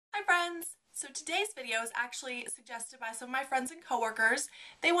friends! So today's video is actually suggested by some of my friends and coworkers.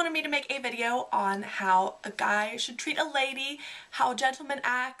 They wanted me to make a video on how a guy should treat a lady, how a gentleman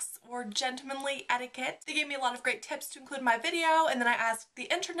acts, or gentlemanly etiquette. They gave me a lot of great tips to include in my video, and then I asked the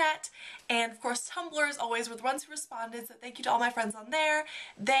internet, and of course Tumblr as always were the ones who responded, so thank you to all my friends on there.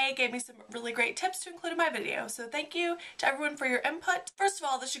 They gave me some really great tips to include in my video, so thank you to everyone for your input. First of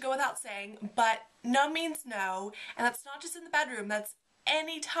all, this should go without saying, but no means no, and that's not just in the bedroom, that's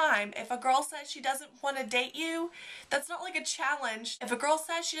anytime. If a girl says she doesn't want to date you, that's not like a challenge. If a girl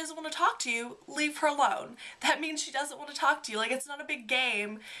says she doesn't want to talk to you, leave her alone. That means she doesn't want to talk to you. Like, it's not a big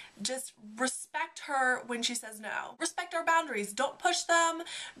game. Just respect her when she says no. Respect our boundaries. Don't push them.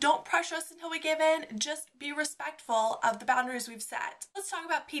 Don't pressure us until we give in. Just be respectful of the boundaries we've set. Let's talk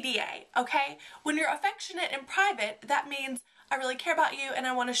about PDA, okay? When you're affectionate in private, that means I really care about you and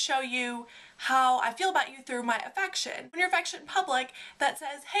I want to show you how I feel about you through my affection. When you're affectionate in public, that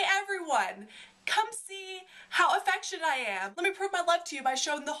says, hey everyone, come see how affectionate I am. Let me prove my love to you by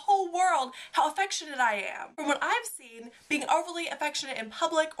showing the whole world how affectionate I am. From what I've seen, being overly affectionate in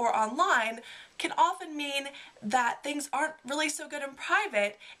public or online can often mean that things aren't really so good in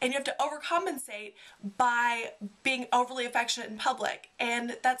private and you have to overcompensate by being overly affectionate in public.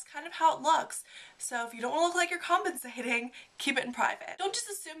 And that's kind of how it looks. So if you don't want to look like you're compensating, keep it in private. Don't just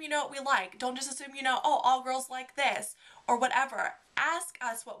assume you know what we like. Don't just assume you know, oh, all girls like this or whatever. Ask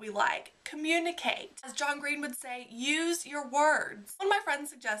us what we like. Communicate. As John Green would say, use your words. One of my friends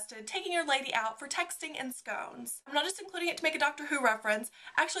suggested taking your lady out for texting and scones. I'm not just including it to make a Doctor Who reference.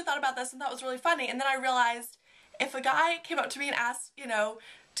 I actually thought about this and thought it was really funny, and then I realized if a guy came up to me and asked, you know,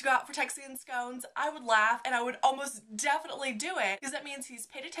 to go out for texting and scones, I would laugh and I would almost definitely do it because that means he's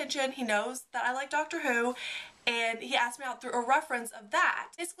paid attention, he knows that I like Doctor Who, and he asked me out through a reference of that.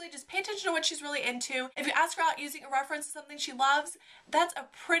 Basically, just pay attention to what she's really into. If you ask her out using a reference to something she loves, that's a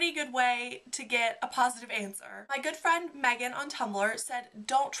pretty good way to get a positive answer. My good friend Megan on Tumblr said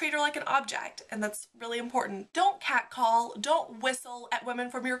don't treat her like an object, and that's really important. Don't catcall, don't whistle at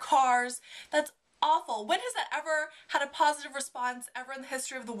women from your cars. That's awful. When has that ever had a positive response ever in the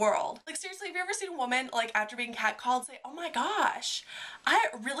history of the world? Like, seriously, have you ever seen a woman, like, after being catcalled say, oh my gosh, I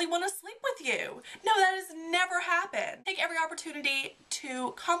really want to sleep with you? No, that has never happened. Take every opportunity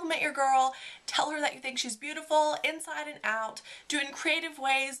to compliment your girl, tell her that you think she's beautiful inside and out, do it in creative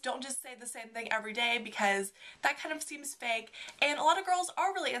ways. Don't just say the same thing every day because that kind of seems fake. And a lot of girls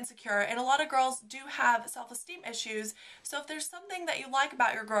are really insecure and a lot of girls do have self-esteem issues. So if there's something that you like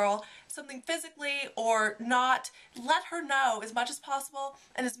about your girl, something physically or not, let her know as much as possible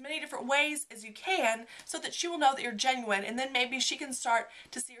in as many different ways as you can so that she will know that you're genuine, and then maybe she can start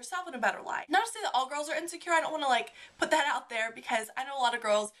to see herself in a better light. Not to say that all girls are insecure, I don't want to like put that out there because I know a lot of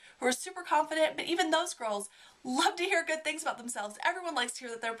girls who are super confident, but even those girls love to hear good things about themselves. Everyone likes to hear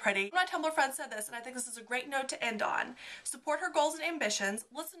that they're pretty. One of my Tumblr friends said this, and I think this is a great note to end on. Support her goals and ambitions,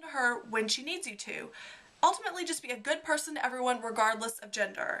 listen to her when she needs you to. Ultimately, just be a good person to everyone regardless of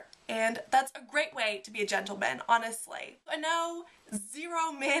gender. And that's a great way to be a gentleman, honestly. I know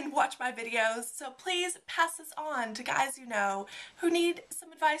 0 men watch my videos, so please pass this on to guys you know who need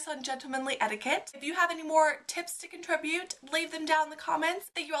some advice on gentlemanly etiquette. If you have any more tips to contribute, leave them down in the comments.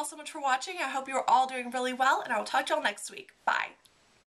 Thank you all so much for watching. I hope you are all doing really well, and I will talk to y'all next week. Bye.